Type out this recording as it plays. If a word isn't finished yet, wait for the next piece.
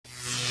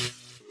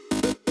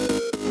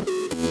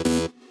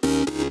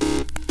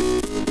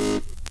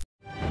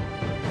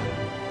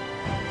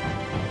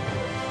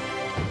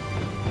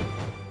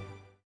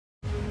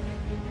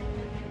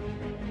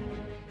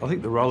I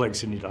think the Rolex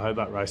Sydney to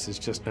Hobart race is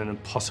just an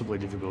impossibly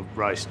difficult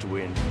race to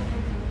win.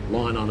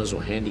 Line honours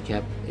or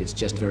handicap, it's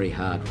just very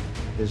hard.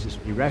 There's this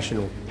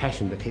irrational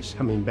passion that keeps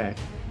coming back.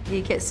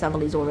 You get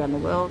Southerlies all around the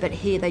world, but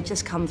here they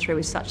just come through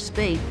with such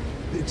speed.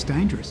 It's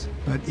dangerous,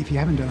 but if you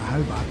haven't done a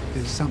Hobart,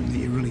 there's something that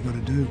you really got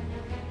to do.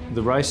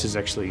 The race is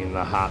actually in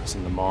the hearts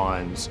and the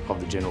minds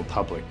of the general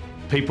public.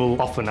 People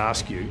often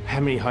ask you, how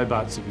many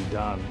Hobarts have you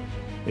done?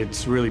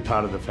 It's really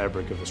part of the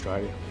fabric of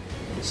Australia.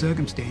 The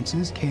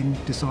circumstances can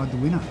decide the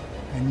winner,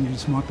 and you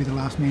just might be the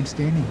last man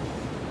standing.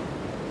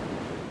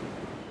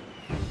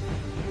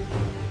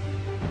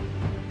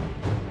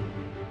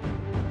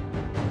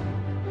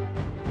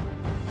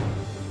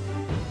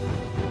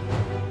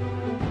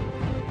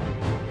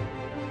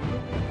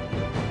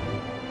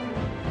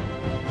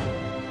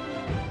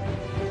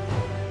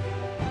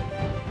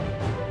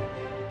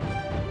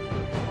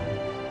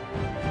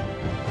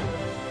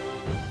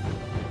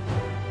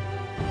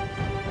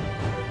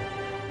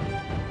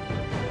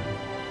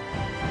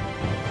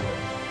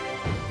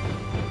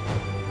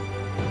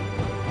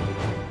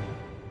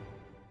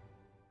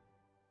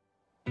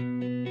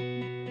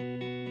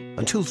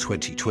 Until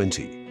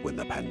 2020, when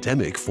the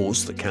pandemic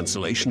forced the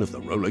cancellation of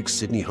the Rolex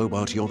Sydney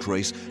Hobart yacht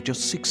race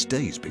just 6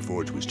 days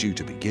before it was due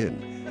to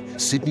begin,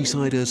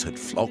 Sydney-siders had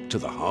flocked to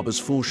the harbour's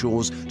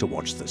foreshores to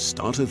watch the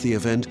start of the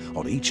event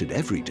on each and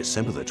every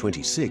December the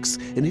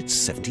 26th in its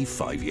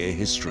 75-year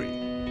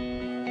history.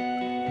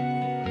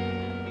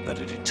 That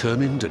a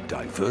determined and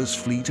diverse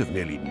fleet of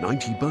nearly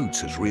 90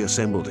 boats has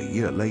reassembled a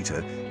year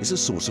later is a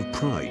source of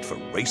pride for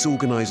race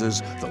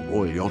organisers, the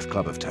Royal Yacht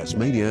Club of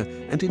Tasmania,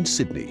 and in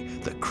Sydney,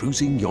 the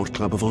Cruising Yacht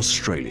Club of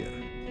Australia.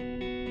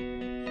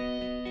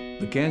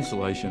 The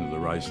cancellation of the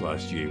race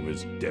last year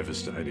was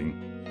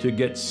devastating. To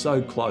get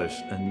so close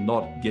and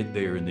not get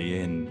there in the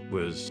end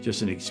was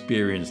just an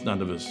experience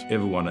none of us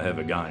ever want to have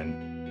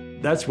again.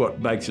 That's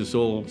what makes us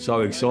all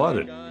so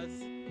excited.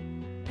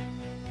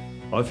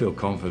 I feel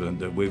confident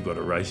that we've got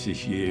a race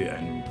this year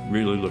and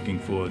really looking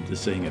forward to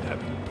seeing it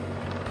happen.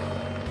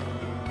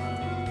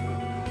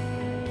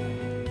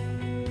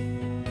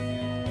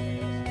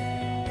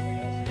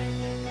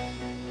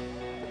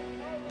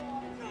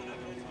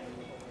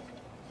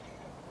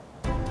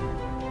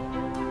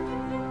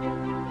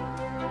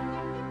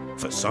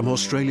 For some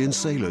Australian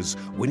sailors,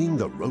 winning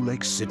the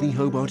Rolex Sydney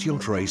Hobart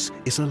yacht race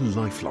is a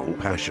lifelong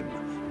passion,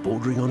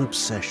 bordering on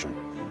obsession.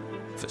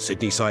 For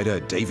Sydney-sider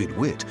David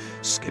Witt,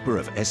 skipper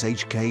of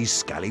SHK's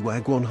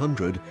Scallywag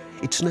 100,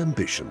 it's an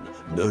ambition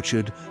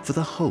nurtured for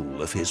the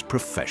whole of his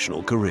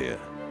professional career.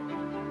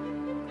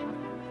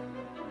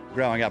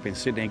 Growing up in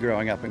Sydney,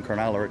 growing up in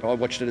Cronulla, I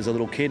watched it as a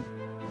little kid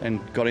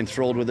and got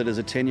enthralled with it as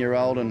a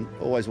 10-year-old and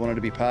always wanted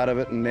to be part of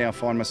it, and now I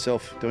find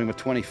myself doing my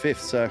 25th,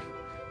 so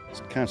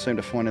I can't seem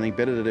to find anything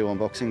better to do on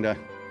Boxing Day.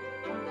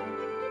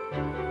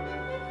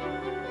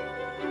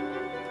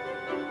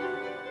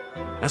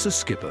 As a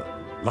skipper,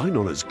 line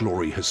honours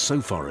glory has so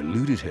far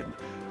eluded him,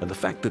 and the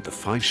fact that the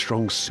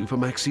 5-strong Super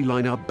Maxi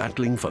lineup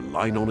battling for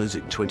line honours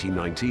in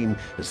 2019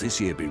 has this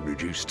year been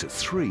reduced to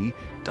 3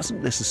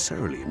 doesn't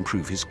necessarily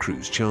improve his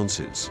crew's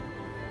chances.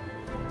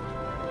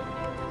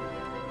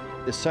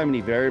 There's so many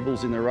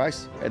variables in the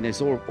race, and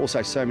there's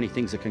also so many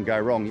things that can go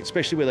wrong,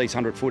 especially with these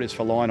 100-footers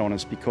for line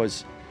honours,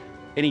 because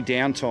any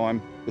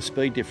downtime, the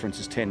speed difference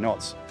is 10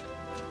 knots.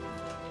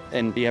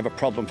 And you have a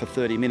problem for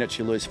 30 minutes,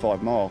 you lose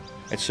 5 mile.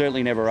 It's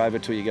certainly never over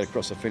till you get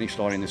across the finish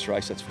line in this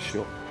race, that's for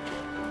sure.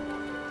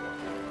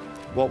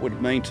 What would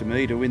it mean to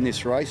me to win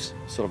this race?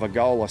 Sort of a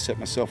goal I set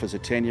myself as a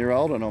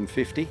 10-year-old, and I'm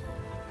 50.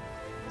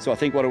 So I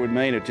think what it would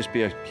mean, it'd just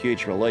be a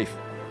huge relief.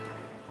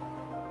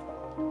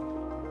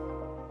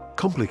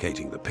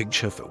 Complicating the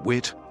picture for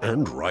Witt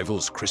and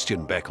rivals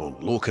Christian Beck on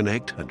Law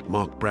Connect and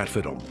Mark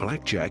Bradford on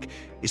Blackjack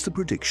is the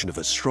prediction of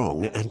a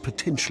strong and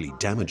potentially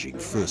damaging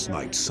first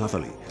night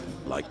southerly,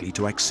 likely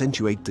to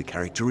accentuate the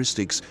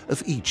characteristics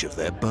of each of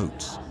their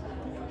boats.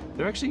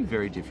 They're actually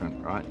very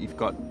different, right? You've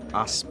got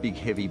us, big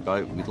heavy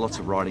boat with lots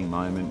of riding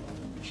moment,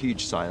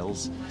 huge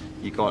sails.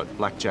 You've got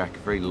Blackjack,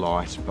 very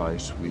light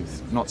boat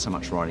with not so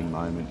much riding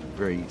moment,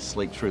 very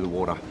sleek through the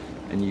water.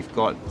 And you've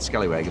got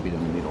Scallywag a bit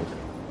in the middle.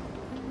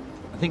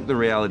 I think the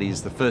reality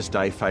is the first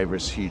day favour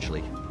us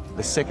hugely.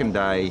 The second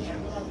day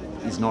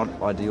is not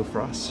ideal for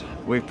us.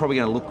 We're probably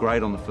going to look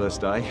great on the first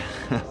day.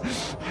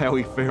 How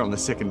we fare on the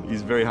second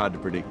is very hard to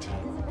predict.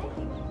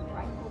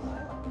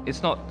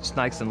 It's not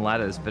snakes and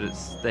ladders, but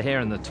it's the hare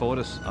and the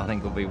tortoise, I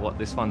think, will be what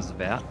this one's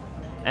about.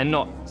 And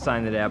not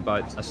saying that our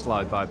boat's a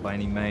slow boat by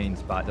any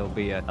means, but there'll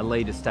be a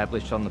lead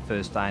established on the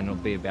first day and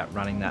it'll be about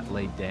running that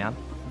lead down.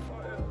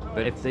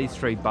 But if these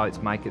 3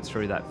 boats make it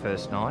through that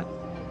first night,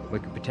 we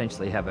could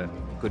potentially have a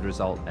good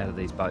result out of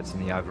these boats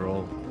in the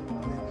overall.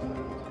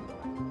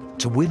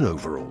 To win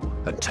overall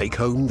and take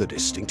home the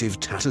distinctive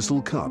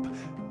Tattersall Cup,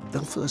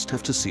 they'll first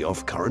have to see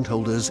off current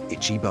holders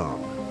Itchy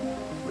Balm.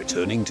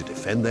 Returning to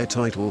defend their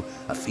title,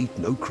 a feat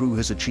no crew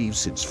has achieved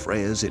since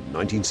Freya's in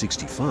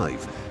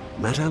 1965,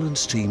 Matt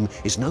Allen's team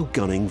is now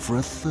gunning for a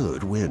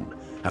 3rd win,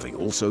 having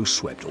also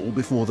swept all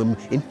before them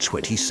in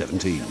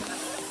 2017.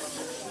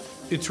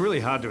 It's really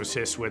hard to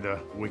assess whether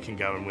we can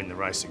go and win the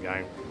race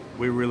again.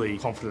 We're really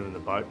confident in the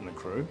boat and the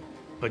crew,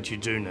 but you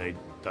do need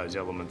those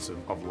elements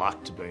of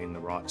luck to be in the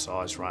right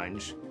size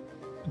range.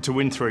 To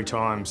win 3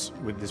 times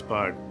with this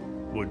boat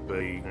would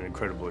be an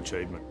incredible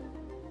achievement.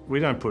 We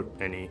don't put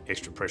any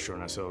extra pressure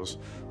on ourselves.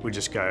 We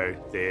just go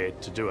there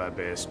to do our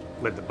best,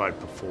 let the boat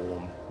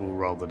perform, we'll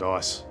roll the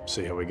dice,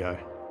 see how we go.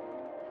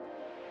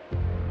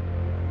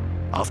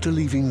 After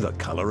leaving the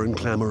colour and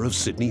clamour of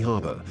Sydney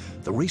Harbour,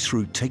 the race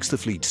route takes the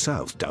fleet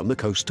south down the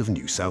coast of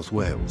New South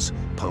Wales,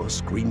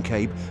 past Green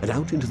Cape and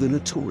out into the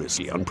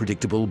notoriously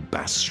unpredictable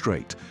Bass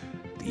Strait.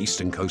 The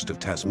eastern coast of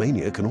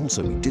Tasmania can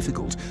also be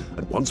difficult,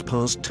 and once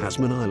past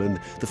Tasman Island,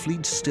 the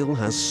fleet still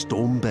has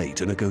Storm Bay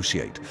to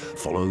negotiate,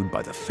 followed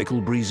by the fickle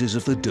breezes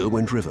of the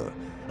Derwent River,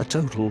 a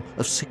total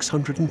of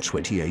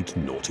 628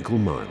 nautical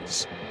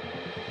miles.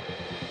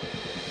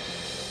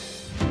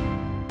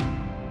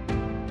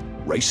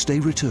 Race day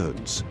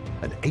returns,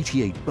 and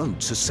 88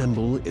 boats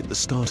assemble in the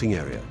starting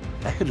area.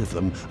 Ahead of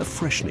them, a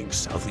freshening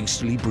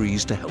southeasterly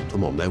breeze to help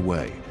them on their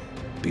way.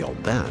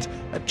 Beyond that,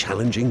 a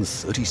challenging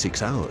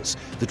 36 hours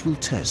that will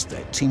test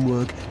their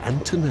teamwork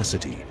and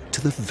tenacity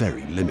to the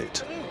very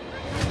limit.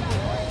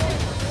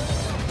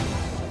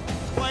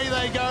 Away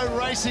they go,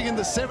 racing in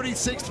the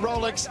 76th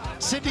Rolex.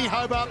 Sydney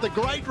Hobart, the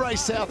great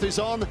race south is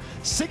on.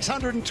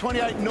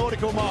 628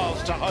 nautical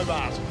miles to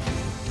Hobart.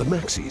 The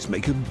Maxis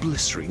make a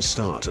blistering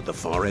start at the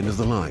far end of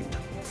the line,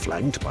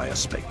 flanked by a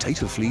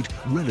spectator fleet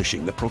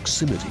relishing the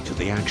proximity to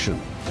the action.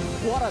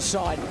 What a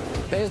sight.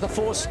 There's the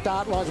 4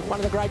 start lines, one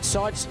of the great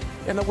sights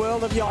in the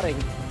world of yachting.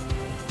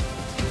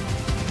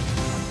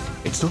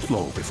 It's not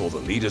long before the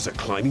leaders are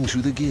climbing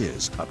through the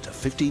gears, up to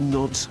 15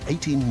 knots,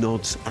 18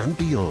 knots and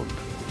beyond.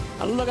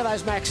 And look at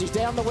those Maxis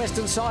down the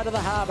western side of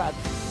the harbour,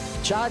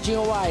 charging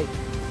away.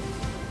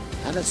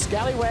 And the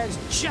Scallywag's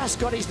just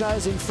got his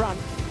nose in front.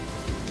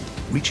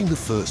 Reaching the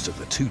first of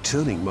the 2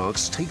 turning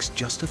marks takes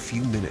just a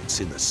few minutes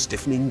in the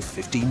stiffening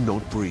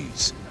 15-knot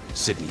breeze.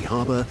 Sydney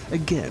Harbour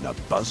again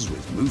abuzz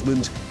with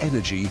movement,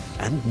 energy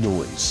and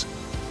noise.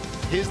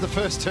 Here's the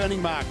first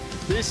turning mark.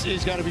 This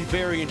is going to be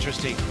very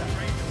interesting.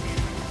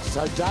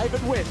 So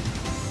David Witt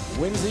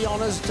wins the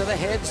honours to the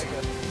heads.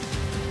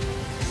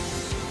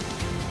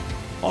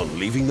 On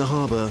leaving the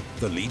harbour,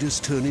 the leaders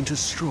turn into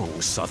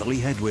strong southerly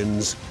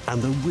headwinds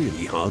and the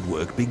really hard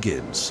work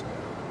begins.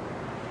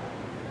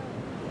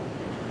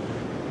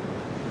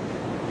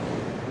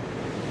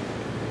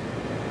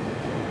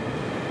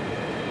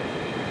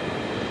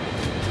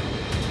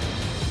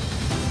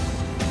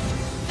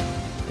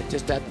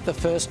 Just at the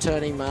first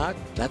turning mark,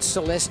 that's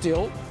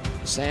Celestial.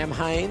 Sam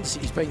Haynes,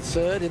 he's been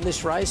 3rd in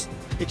this race.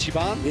 Itchy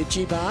Barn.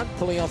 Itchy Barn,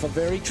 pulling off a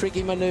very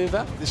tricky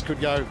manoeuvre. This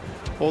could go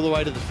all the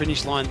way to the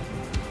finish line.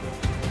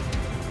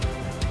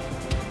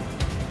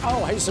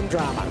 Oh, here's some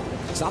drama.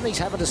 Something's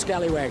happened to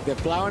Scallywag.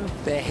 They've blown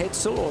their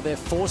headsail or their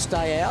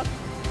forestay out.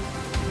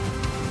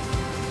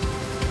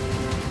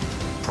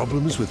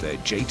 Problems with their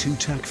J2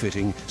 tack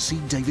fitting see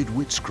David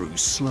Witt's crew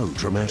slow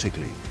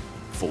dramatically.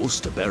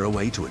 Forced to bear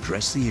away to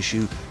address the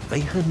issue,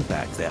 they hand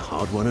back their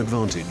hard-won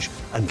advantage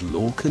and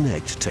Law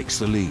Connect takes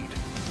the lead.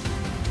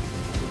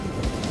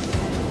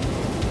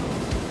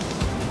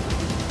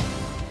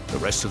 The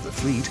rest of the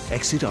fleet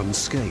exit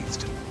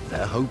unscathed,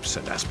 their hopes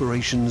and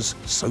aspirations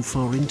so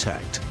far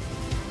intact.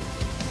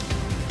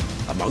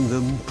 Among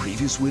them,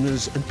 previous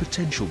winners and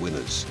potential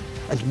winners,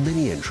 and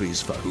many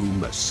entries for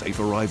whom a safe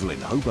arrival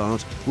in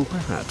Hobart will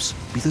perhaps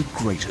be the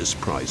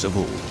greatest prize of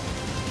all.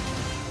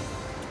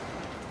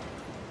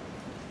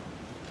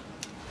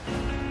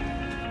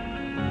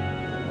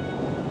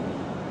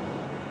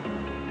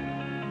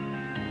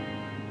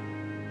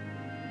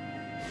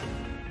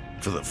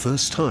 For the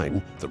first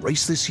time, the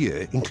race this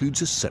year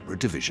includes a separate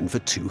division for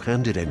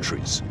two-handed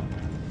entries.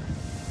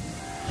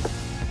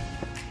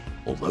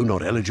 Although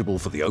not eligible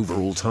for the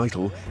overall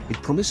title,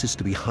 it promises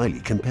to be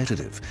highly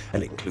competitive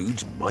and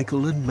includes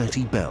Michael and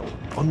Matty Bell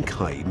on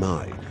Kai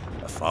Mai,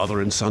 a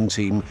father and son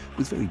team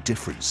with very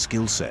different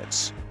skill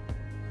sets.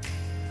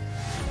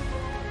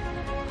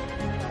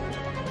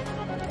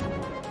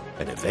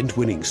 An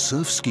event-winning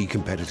surf ski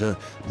competitor,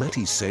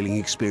 Matty's sailing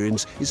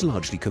experience is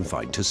largely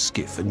confined to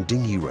skiff and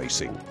dinghy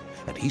racing,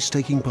 and he's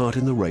taking part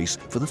in the race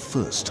for the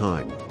first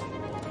time.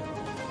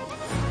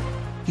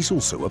 He's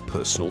also a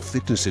personal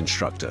fitness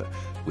instructor,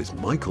 with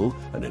Michael,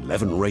 an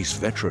 11-race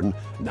veteran,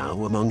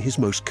 now among his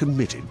most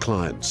committed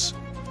clients.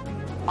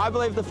 I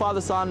believe the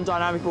father-son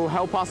dynamic will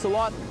help us a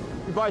lot.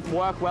 We both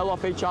work well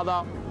off each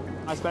other.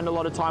 I spend a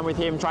lot of time with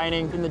him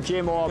training in the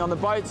gym or on the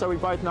boat, so we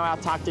both know our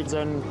tactics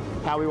and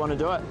how we want to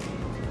do it.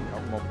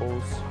 Couple more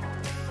pulls,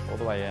 all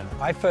the way in.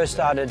 I first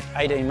started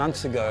 18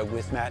 months ago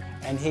with Matt,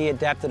 and he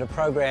adapted a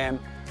program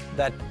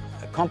that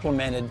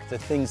complemented the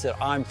things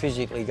that I'm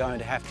physically going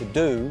to have to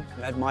do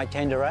at my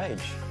tender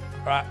age.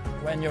 Right,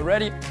 when you're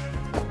ready,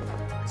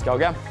 let's go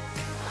again.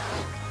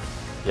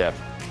 Yeah.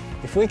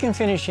 If we can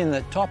finish in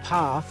the top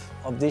half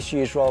of this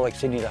year's Rolex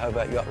Sydney to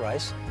Hobart Yacht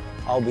Race,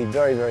 I'll be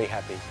very, very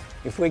happy.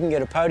 If we can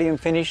get a podium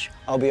finish,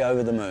 I'll be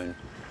over the moon.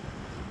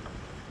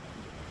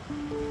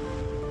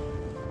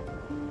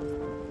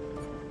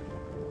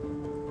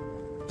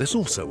 There's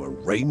also a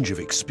range of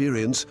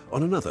experience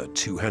on another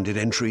two-handed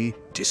entry,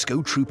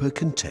 Disco Trooper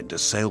Contender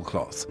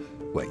Sailcloth,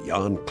 where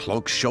Jan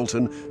Clog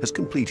Scholten has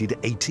completed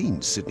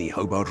 18 Sydney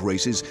Hobart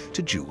races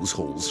to Jules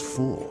Hall's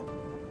 4.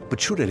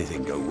 But should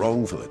anything go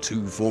wrong for the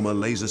two former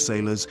laser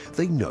sailors,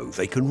 they know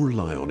they can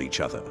rely on each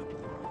other.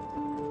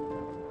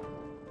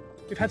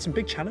 We've had some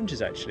big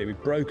challenges actually.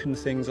 We've broken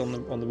things on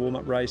the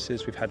warm-up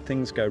races. We've had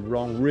things go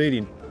wrong,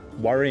 really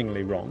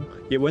worryingly wrong.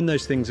 Yet when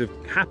those things have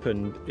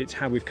happened, it's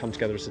how we've come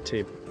together as a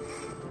team.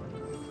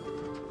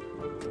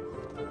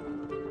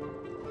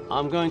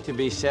 I'm going to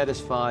be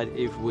satisfied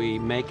if we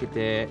make it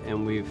there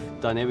and we've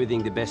done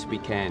everything the best we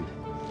can.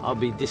 I'll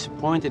be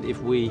disappointed if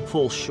we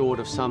fall short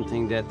of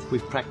something that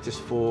we've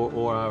practiced for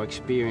or our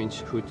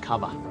experience could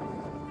cover.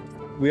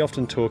 We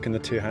often talk in the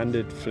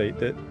two-handed fleet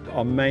that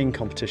our main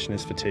competition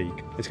is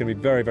fatigue. It's going to be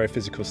very, very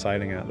physical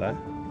sailing out there.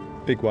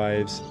 Big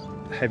waves,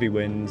 heavy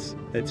winds,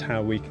 it's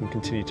how we can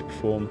continue to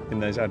perform in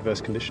those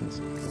adverse conditions.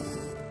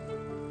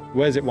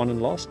 Where's it won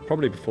and lost?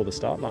 Probably before the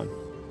start line.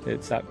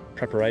 It's that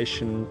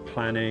preparation,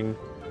 planning.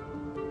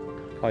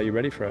 Are you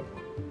ready for it?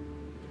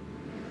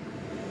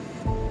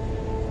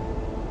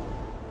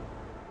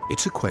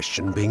 It's a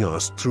question being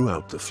asked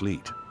throughout the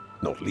fleet,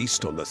 not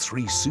least on the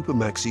 3 Super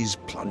Maxis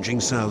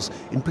plunging south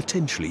in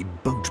potentially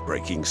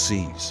boat-breaking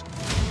seas.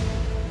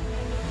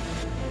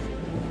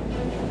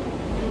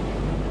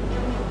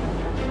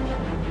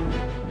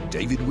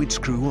 David Witt's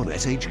crew on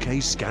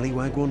SHK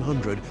Scallywag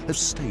 100 have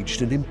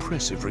staged an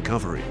impressive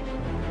recovery,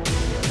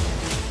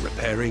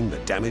 repairing the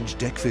damaged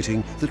deck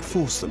fitting that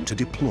forced them to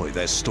deploy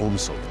their storm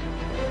salt.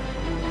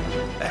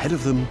 Ahead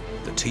of them,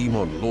 the team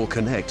on Law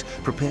Connect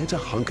prepare to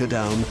hunker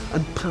down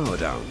and power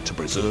down to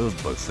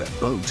preserve both their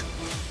boat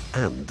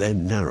and their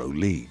narrow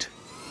lead.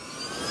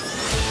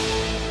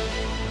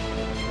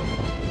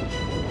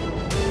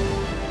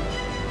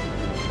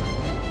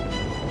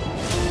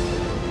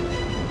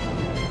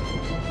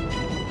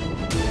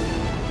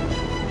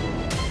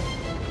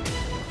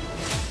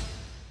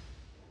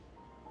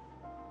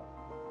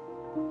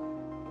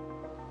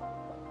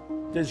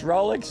 This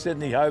Rolex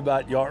Sydney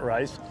Hobart yacht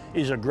race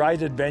is a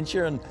great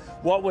adventure, and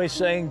what we're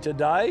seeing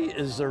today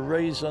is the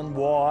reason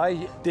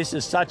why this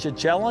is such a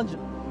challenge.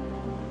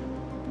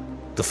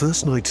 The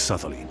first night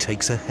southerly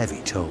takes a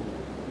heavy toll.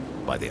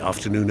 By the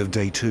afternoon of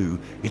day 2,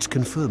 it's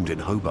confirmed in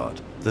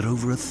Hobart that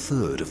over a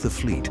third of the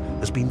fleet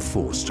has been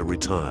forced to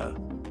retire.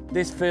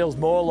 This feels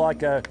more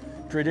like a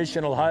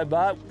traditional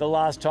Hobart. The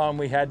last time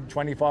we had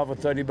 25 or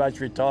 30 boats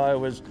retire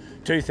was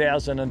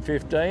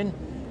 2015.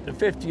 The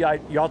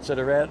 58 yachts that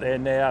are out there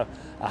now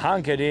are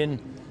hunkered in,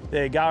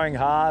 they're going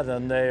hard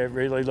and they're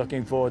really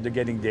looking forward to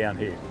getting down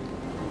here.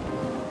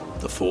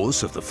 The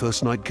force of the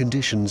first night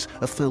conditions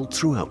are felt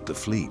throughout the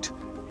fleet,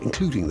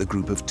 including the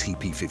group of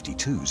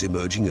TP52s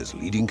emerging as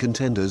leading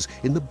contenders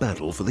in the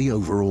battle for the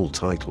overall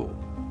title.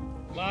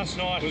 Last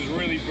night was a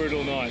really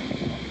brutal night.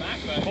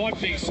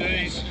 Quite big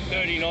seas,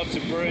 30 knots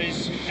of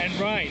breeze, and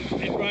rain.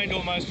 It rained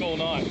almost all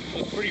night.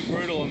 It was pretty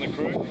brutal on the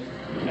crew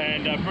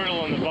and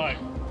brutal on the boat.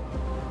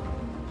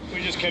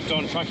 We just kept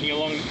on trucking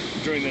along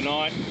during the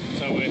night,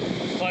 so we're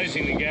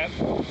closing the gap.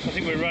 I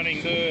think we're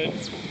running third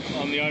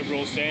on the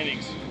overall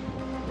standings.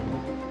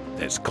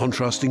 There's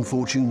contrasting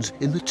fortunes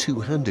in the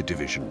two-handed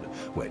division,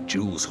 where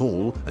Jules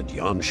Hall and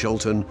Jan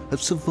Scholten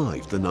have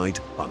survived the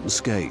night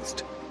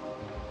unscathed.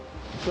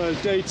 So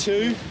day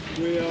 2,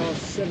 we are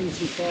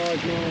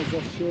 75 miles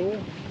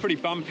offshore. Pretty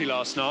bumpy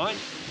last night.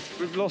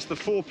 We've lost the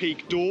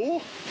forepeak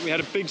door. We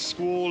had a big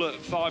squall at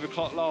 5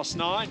 o'clock last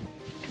night.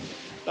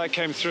 That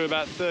came through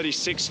about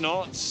 36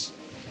 knots.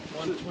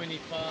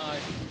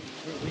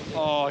 125.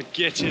 Oh,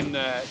 get in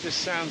there. This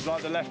sounds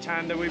like the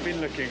left-hander we've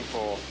been looking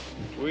for.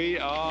 We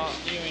are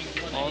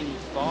on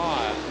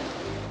fire.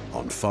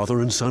 On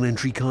father and son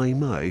entry Kai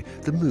Mai,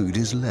 the mood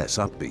is less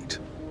upbeat.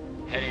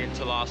 Heading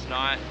into last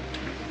night,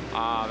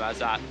 as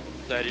that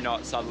 30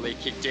 knots suddenly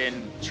kicked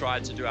in,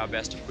 tried to do our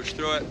best to push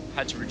through it,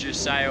 had to reduce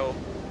sail.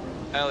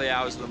 Early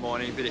hours of the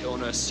morning, a bit of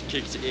illness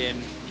kicked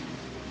in.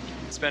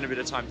 Spent a bit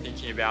of time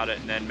thinking about it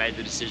and then made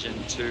the decision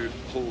to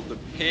pull the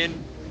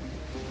pin.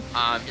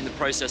 In the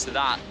process of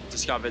that,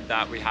 discovered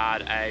that we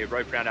had a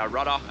rope around our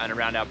rudder and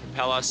around our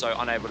propeller, so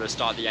unable to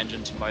start the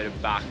engine to motor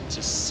back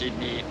to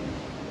Sydney.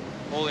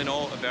 All in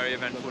all, a very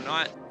eventful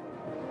night.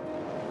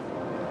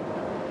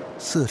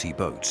 30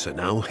 boats are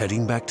now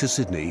heading back to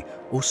Sydney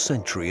or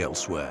sanctuary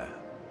elsewhere.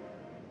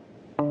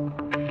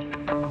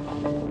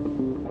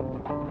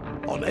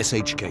 On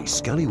SHK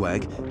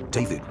Scallywag,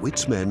 David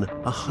Witt's men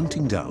are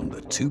hunting down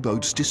the 2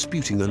 boats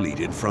disputing the lead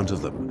in front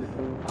of them.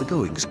 The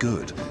going's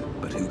good,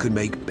 but who can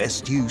make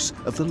best use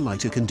of the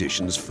lighter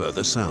conditions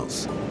further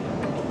south?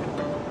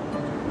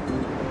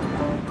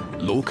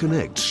 Law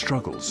Connect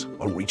struggles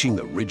on reaching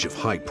the ridge of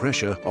high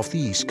pressure off the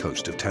east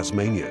coast of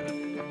Tasmania.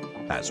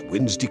 As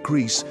winds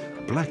decrease,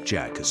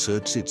 Blackjack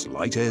asserts its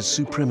light air's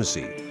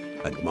supremacy,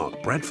 and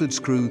Mark Bradford's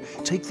crew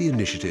take the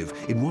initiative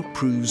in what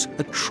proves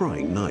a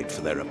trying night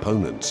for their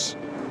opponents.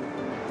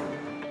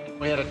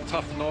 We had a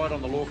tough night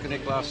on the Law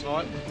Connect last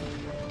night.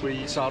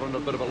 We sailed on a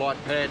bit of a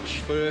light patch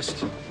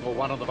first, or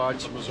one of the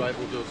boats was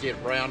able to get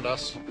round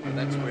us, and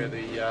that's where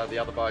the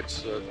other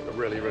boats are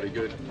really, really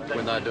good.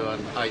 When they're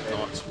doing 8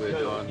 knots, we're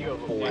doing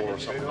 4 or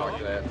something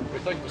like that. We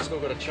think we've still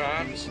got a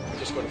chance,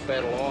 just got to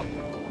battle on.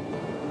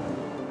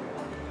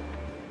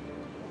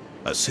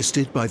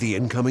 Assisted by the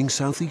incoming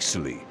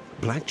southeasterly,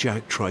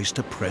 Blackjack tries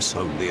to press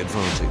home the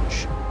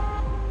advantage.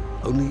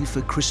 Only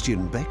for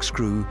Christian Beck's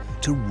crew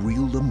to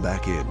reel them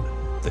back in.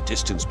 The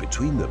distance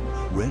between them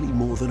rarely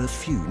more than a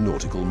few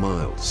nautical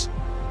miles.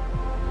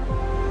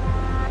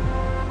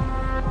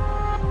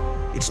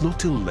 It's not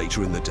till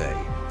later in the day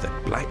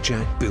that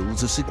Blackjack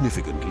builds a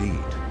significant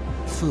lead.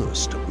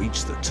 First to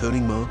reach the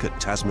turning mark at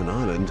Tasman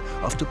Island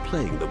after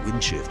playing the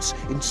wind shifts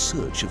in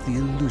search of the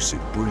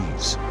elusive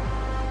breeze.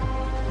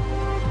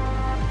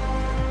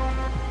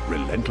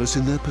 Relentless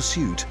in their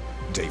pursuit,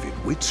 David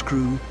Witt's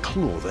crew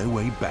claw their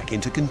way back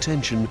into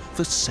contention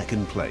for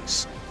second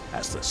place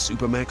as the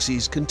Super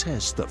Maxis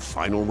contest the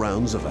final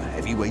rounds of a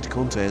heavyweight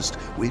contest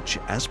which,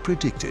 as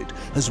predicted,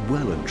 has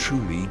well and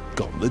truly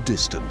gone the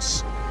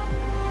distance.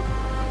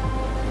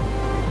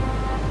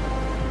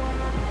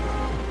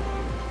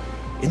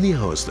 In the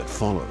hours that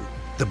follow,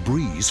 the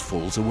breeze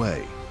falls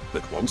away,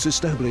 but once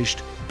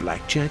established,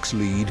 Blackjack's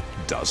lead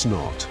does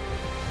not.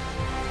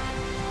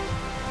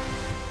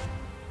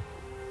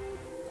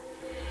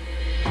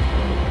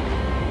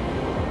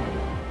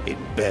 In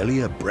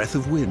barely a breath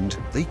of wind,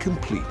 they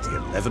complete the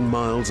 11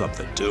 miles up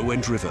the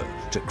Derwent River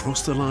to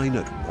cross the line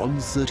at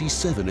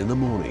 1:37 in the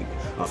morning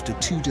after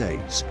 2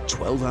 days,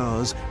 12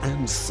 hours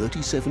and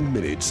 37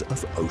 minutes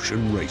of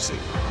ocean racing.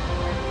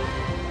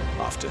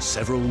 After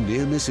several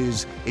near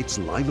misses, it's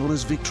line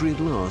honours victory at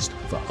last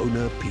for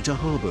owner Peter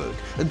Harburg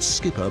and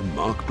skipper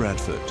Mark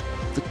Bradford,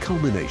 the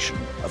culmination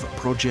of a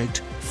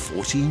project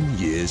 14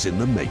 years in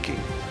the making.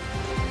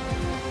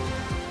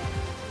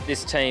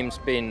 This team's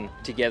been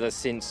together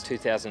since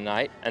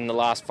 2008, and the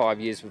last 5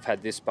 years we've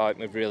had this boat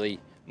and we've really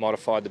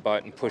modified the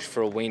boat and pushed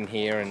for a win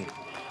here,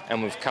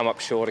 and we've come up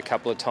short a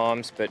couple of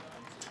times, but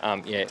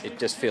yeah, it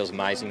just feels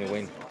amazing to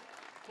win.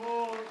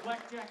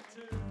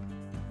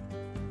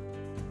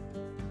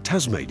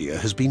 Tasmania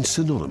has been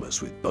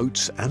synonymous with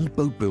boats and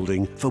boat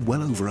building for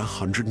well over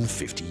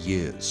 150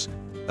 years.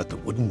 At the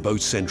Wooden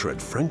Boat Centre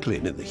at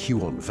Franklin in the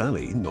Huon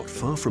Valley, not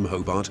far from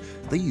Hobart,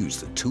 they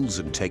use the tools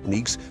and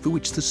techniques for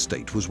which the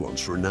state was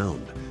once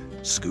renowned,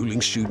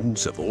 schooling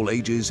students of all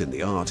ages in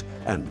the art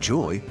and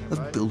joy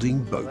of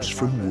building boats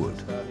from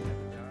wood.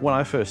 When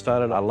I first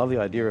started, I loved the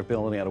idea of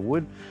building out of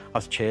wood.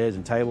 Us chairs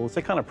and tables,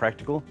 they're kind of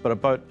practical, but a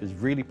boat is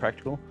really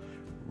practical,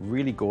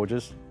 really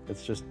gorgeous.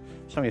 It's just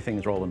so many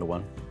things roll into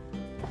one.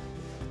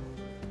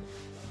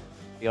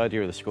 The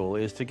idea of the school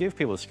is to give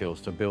people the skills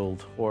to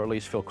build, or at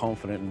least feel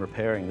confident in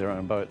repairing their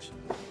own boats.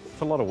 It's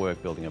a lot of work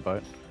building a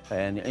boat,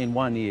 and in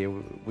 1 year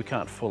we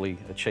can't fully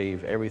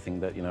achieve everything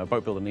that a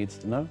boat builder needs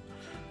to know,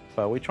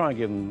 but we try and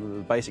give them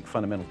the basic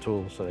fundamental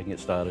tools so they can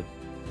get started.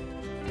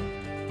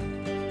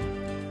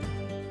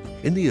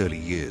 In the early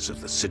years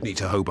of the Sydney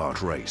to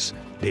Hobart race,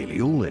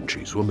 nearly all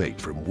entries were made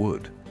from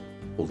wood.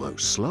 Although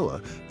slower,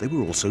 they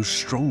were also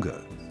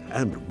stronger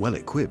and well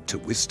equipped to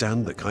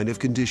withstand the kind of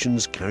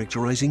conditions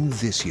characterising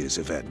this year's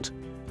event.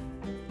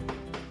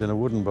 In a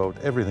wooden boat,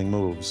 everything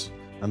moves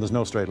and there's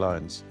no straight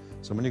lines.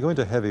 So when you go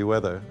into heavy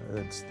weather,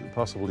 it's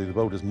possibly the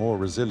boat is more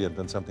resilient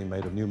than something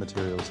made of new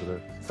materials that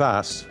are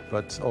fast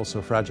but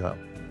also fragile.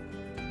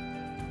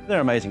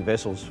 They're amazing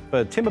vessels,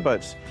 but timber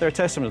boats, they're a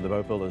testament to the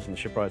boat builders and the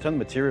shipwrights and the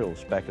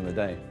materials back in the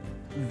day.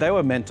 They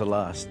were meant to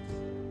last.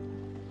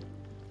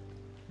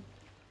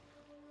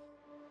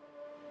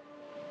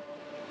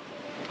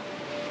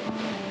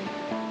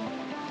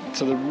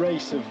 So the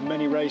race of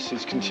many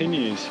races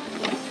continues.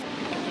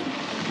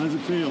 How's it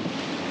feel?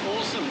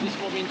 Awesome. This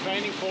is what we've been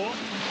training for.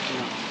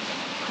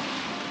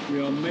 We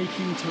are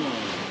making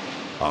time.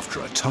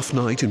 After a tough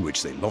night in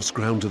which they lost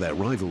ground to their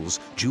rivals,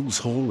 Jules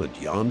Hall and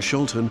Jan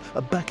Scholten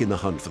are back in the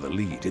hunt for the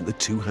lead in the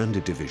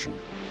two-handed division.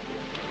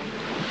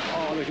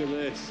 Oh, look at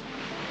this.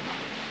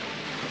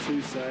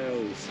 2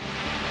 sails.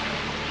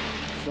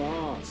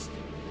 Fast.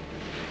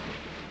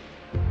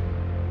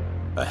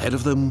 Ahead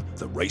of them,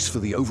 the race for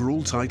the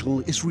overall title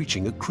is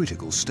reaching a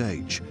critical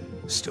stage.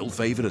 Still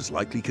favoured as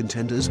likely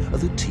contenders are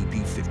the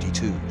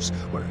TP52s,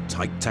 where a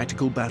tight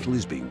tactical battle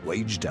is being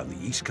waged down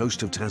the east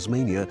coast of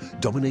Tasmania,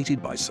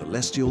 dominated by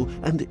Celestial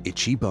and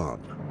Itchy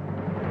Barn.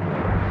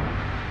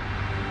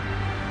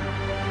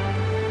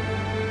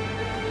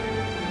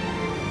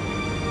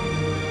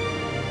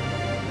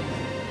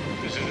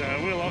 This is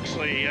Will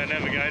Oxley,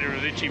 navigator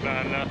of Itchy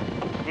Barn.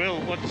 Will,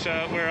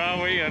 where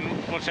are we and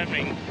what's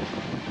happening?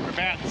 We're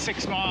about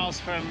 6 miles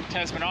from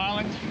Tasman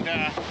Island,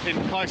 in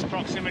close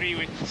proximity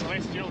with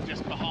Celestial,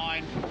 just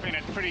behind. It's been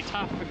a pretty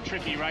tough and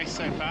tricky race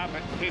so far,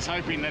 but here's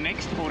hoping the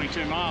next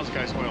 42 miles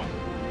goes well.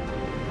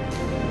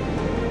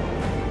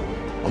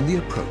 On the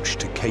approach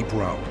to Cape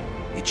Row,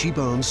 Itchy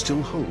Barn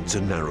still holds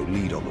a narrow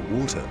lead on the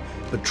water,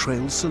 but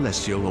trails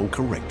Celestial on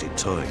corrected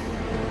time.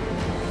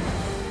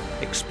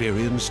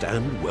 Experienced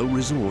and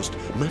well-resourced,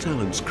 Matt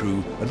Allen's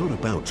crew are not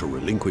about to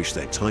relinquish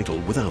their title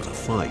without a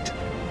fight.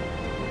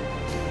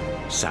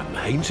 Sam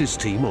Haynes'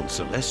 team on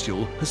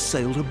Celestial has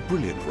sailed a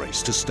brilliant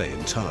race to stay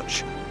in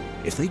touch.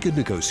 If they can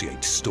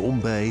negotiate Storm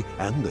Bay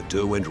and the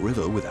Derwent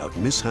River without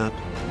mishap,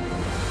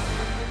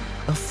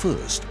 a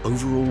first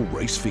overall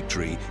race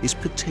victory is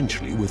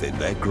potentially within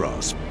their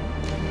grasp.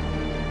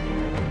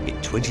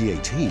 In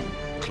 2018,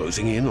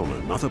 closing in on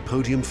another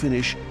podium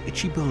finish,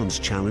 Itchy Barnes'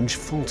 challenge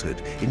faltered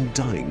in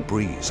dying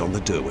breeze on the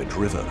Derwent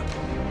River.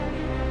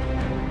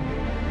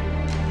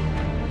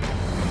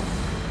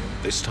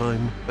 This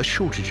time, a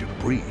shortage of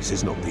breeze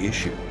is not the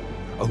issue.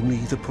 Only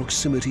the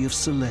proximity of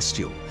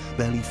Celestial,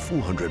 barely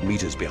 400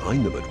 metres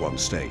behind them at one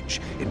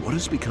stage, in what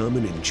has become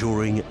an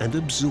enduring and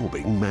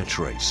absorbing match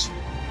race.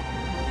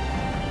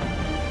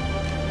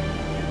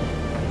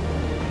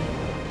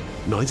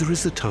 Neither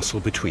is the tussle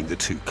between the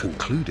two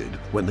concluded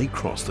when they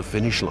cross the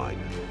finish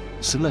line.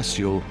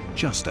 Celestial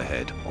just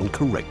ahead on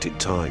corrected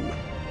time.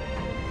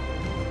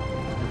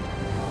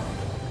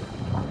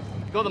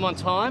 Got them on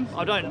time.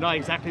 I don't know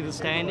exactly the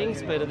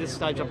standings, but at this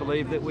stage I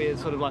believe that we're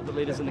sort of like the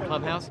leaders in the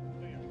clubhouse.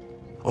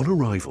 On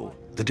arrival,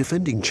 the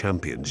defending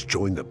champions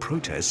joined the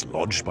protest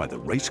lodged by the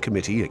race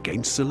committee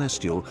against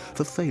Celestial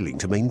for failing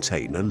to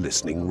maintain a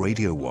listening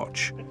radio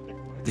watch.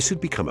 This had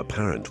become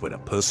apparent when a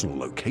personal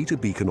locator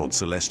beacon on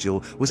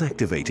Celestial was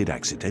activated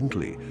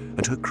accidentally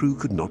and her crew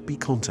could not be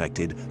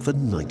contacted for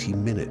 90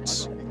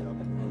 minutes.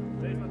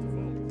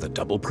 The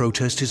double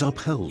protest is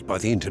upheld by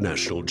the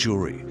international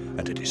jury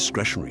and a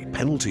discretionary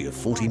penalty of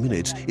 40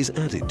 minutes is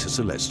added to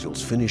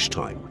Celestial's finish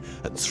time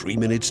and 3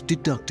 minutes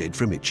deducted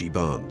from Itchy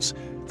Barnes.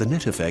 The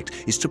net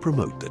effect is to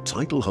promote the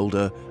title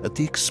holder at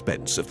the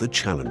expense of the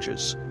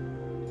challengers.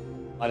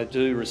 I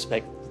do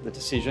respect the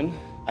decision.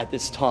 At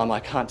this time,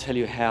 I can't tell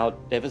you how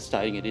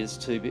devastating it is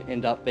to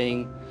end up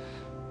being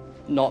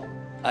not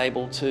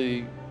able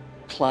to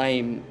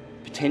claim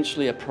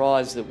potentially a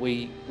prize that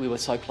we were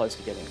so close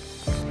to getting.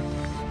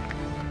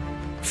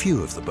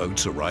 Few of the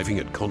boats arriving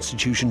at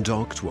Constitution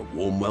Dock to a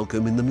warm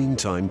welcome in the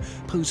meantime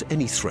pose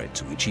any threat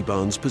to Itchy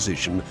Barnes'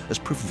 position as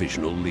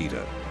provisional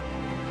leader.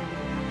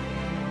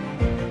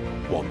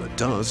 One that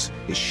does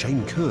is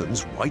Shane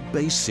Kern's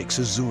JBay 6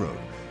 Azuro.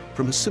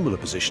 From a similar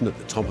position at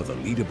the top of the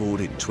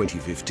leaderboard in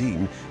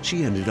 2015,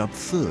 she ended up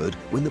third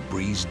when the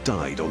breeze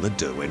died on the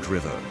Derwent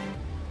River.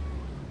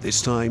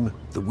 This time,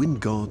 the wind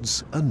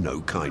gods are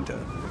no kinder.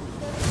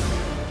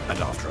 And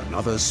after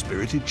another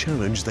spirited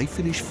challenge, they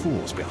finish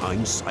fourth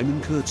behind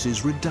Simon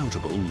Kurtz's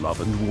redoubtable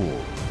Love and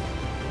War.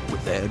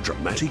 With their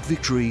dramatic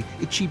victory,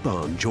 Itchy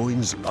Barnes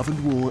joins Love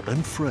and War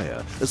and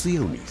Freya as the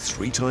only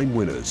three-time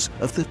winners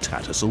of the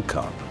Tattersall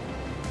Cup.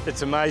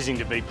 It's amazing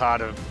to be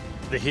part of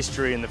the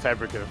history and the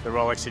fabric of the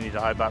Rolex Sydney to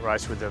Hobart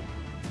race with a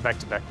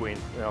back-to-back win.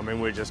 I mean,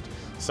 we're just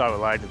so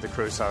elated, the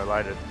crew's so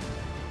elated.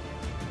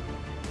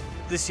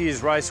 This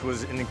year's race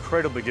was an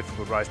incredibly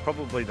difficult race,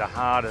 probably the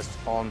hardest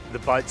on the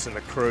boats and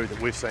the crew that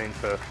we've seen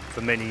for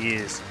many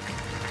years.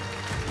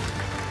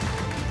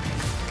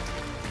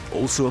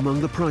 Also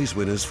among the prize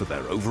winners for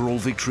their overall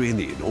victory in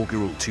the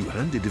inaugural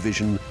two-handed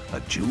division are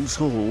Jules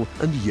Hall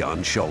and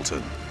Jan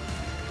Scholten.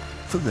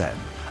 For them,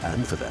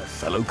 and for their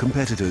fellow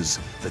competitors,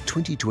 the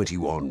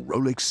 2021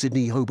 Rolex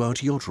Sydney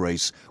Hobart Yacht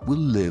Race will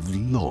live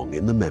long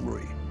in the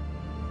memory.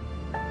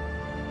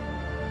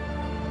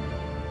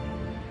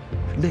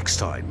 Next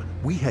time,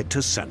 we head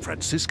to San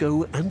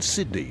Francisco and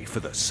Sydney for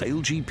the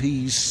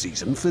SailGP's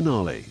season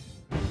finale.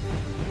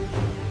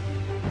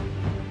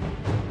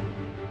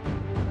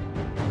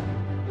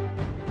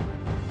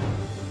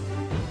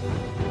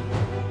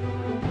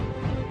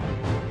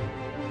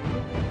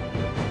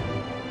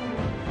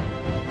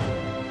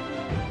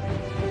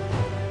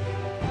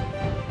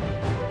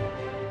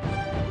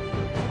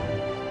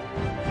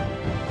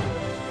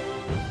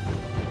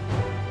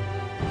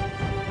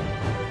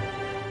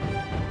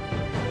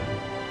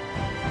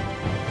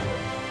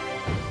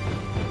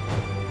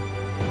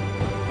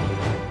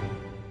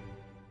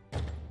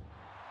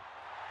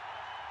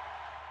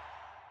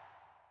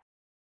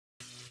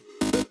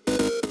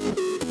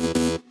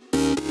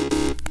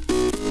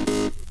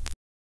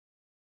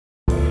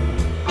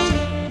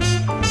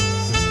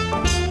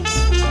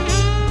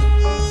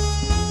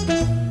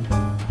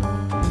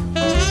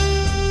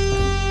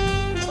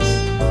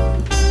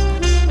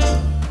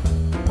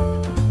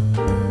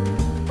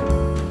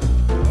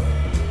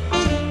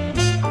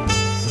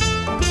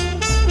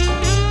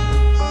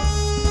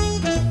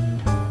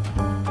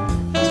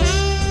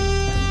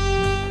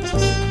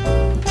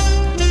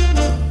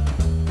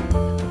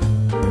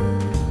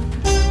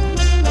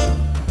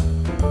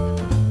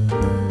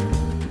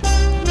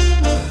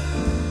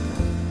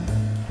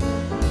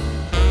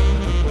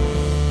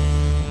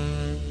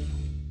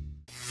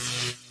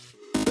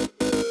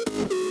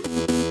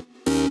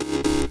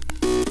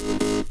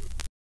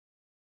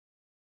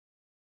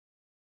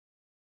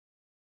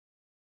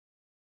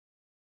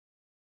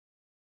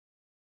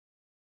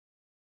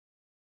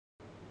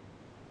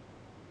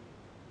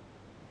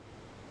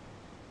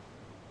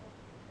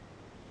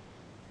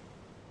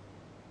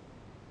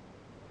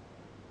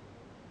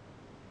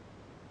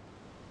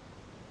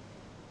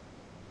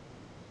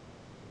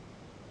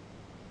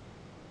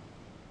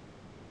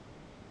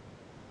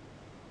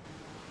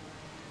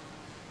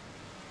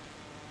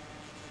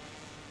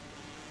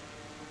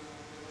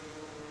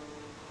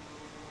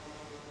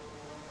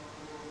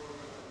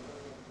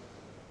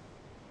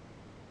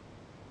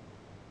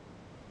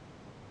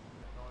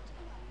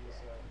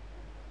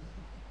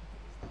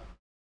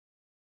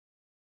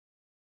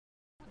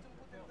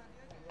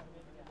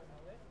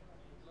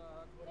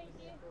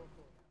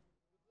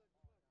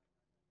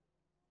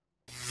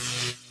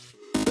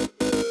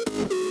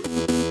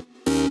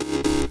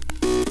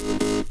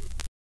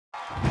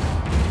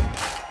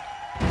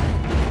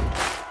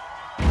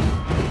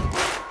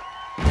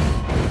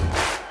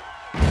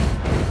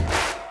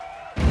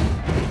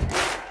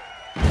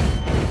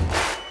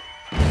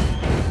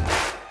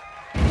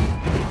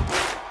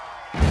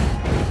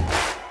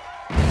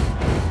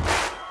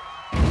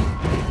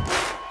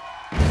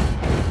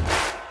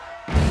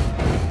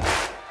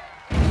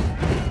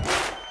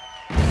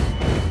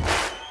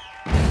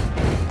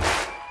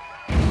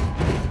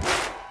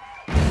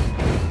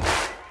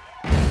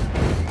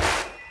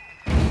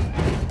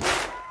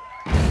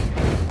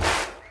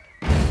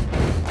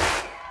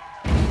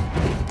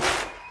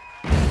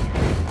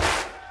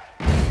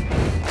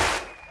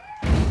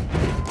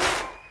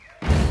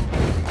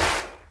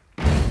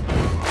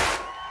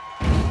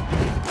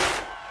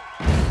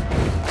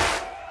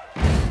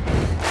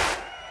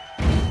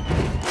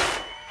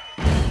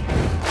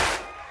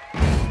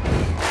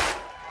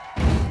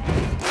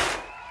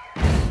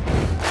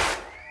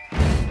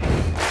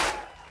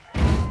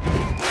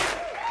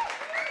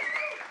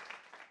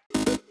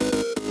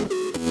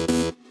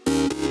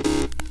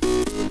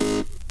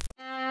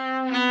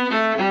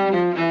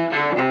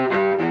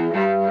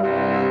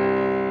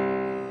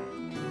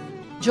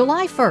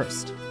 July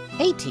 1st,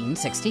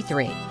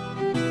 1863.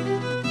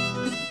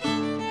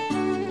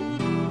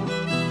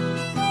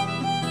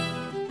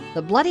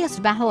 The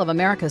bloodiest battle of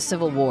America's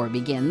Civil War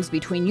begins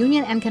between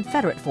Union and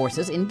Confederate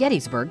forces in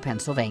Gettysburg,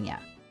 Pennsylvania.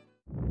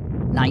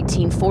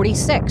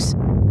 1946.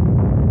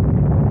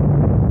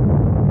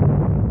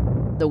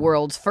 The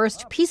world's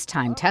first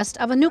peacetime test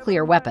of a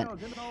nuclear weapon.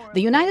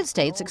 The United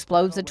States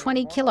explodes a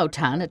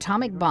 20-kiloton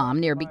atomic bomb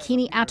near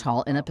Bikini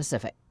Atoll in the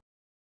Pacific.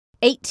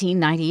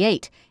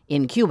 1898.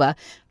 In Cuba,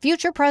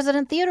 future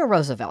President Theodore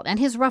Roosevelt and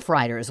his Rough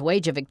Riders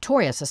wage a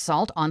victorious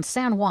assault on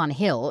San Juan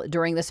Hill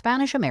during the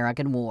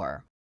Spanish-American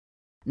War.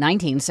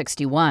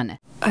 1961.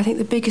 I think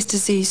the biggest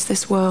disease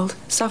this world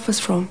suffers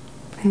from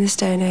in this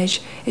day and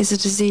age is a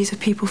disease of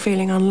people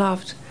feeling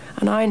unloved,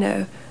 and I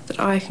know that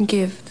I can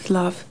give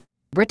love.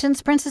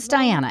 Britain's Princess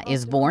Diana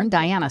is born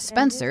Diana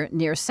Spencer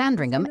near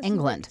Sandringham,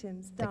 England.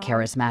 The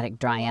charismatic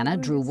Diana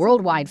drew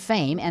worldwide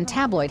fame and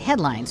tabloid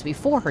headlines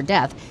before her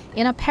death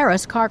in a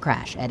Paris car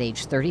crash at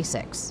age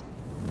 36.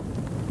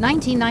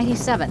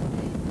 1997.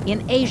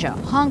 In Asia,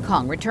 Hong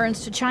Kong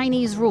returns to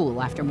Chinese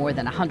rule after more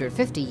than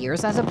 150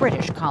 years as a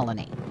British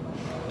colony.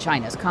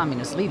 China's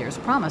communist leaders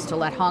promised to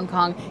let Hong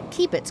Kong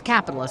keep its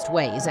capitalist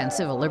ways and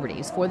civil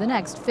liberties for the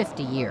next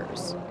 50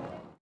 years.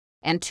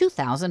 And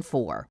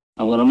 2004.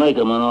 I'm going to make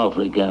him an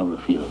offer he can't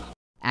refuse.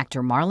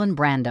 Actor Marlon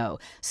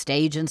Brando,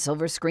 stage and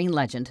silver screen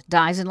legend,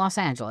 dies in Los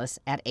Angeles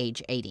at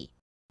age 80.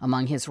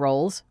 Among his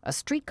roles, A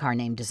Streetcar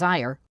Named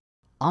Desire,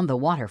 On the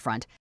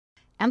Waterfront,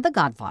 and The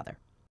Godfather.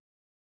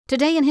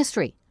 Today in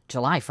History,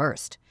 July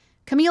 1st.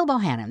 Camille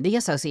Bohannon, The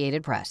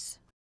Associated Press.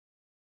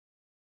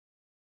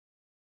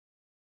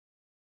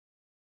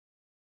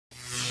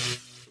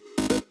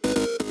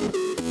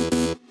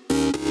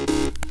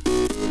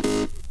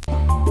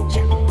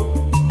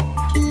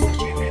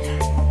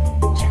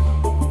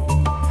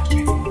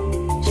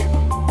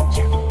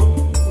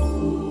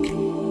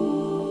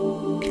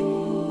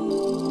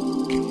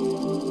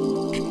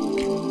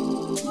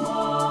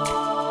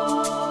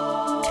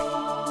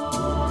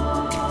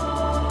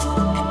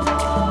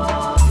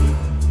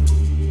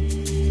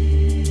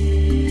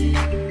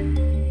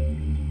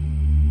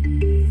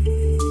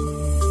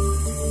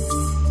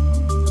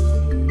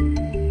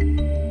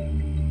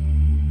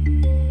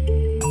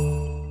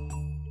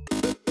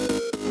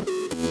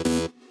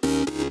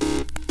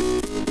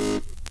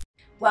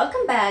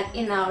 Welcome back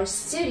in our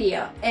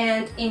studio,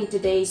 and in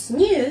today's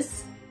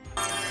news,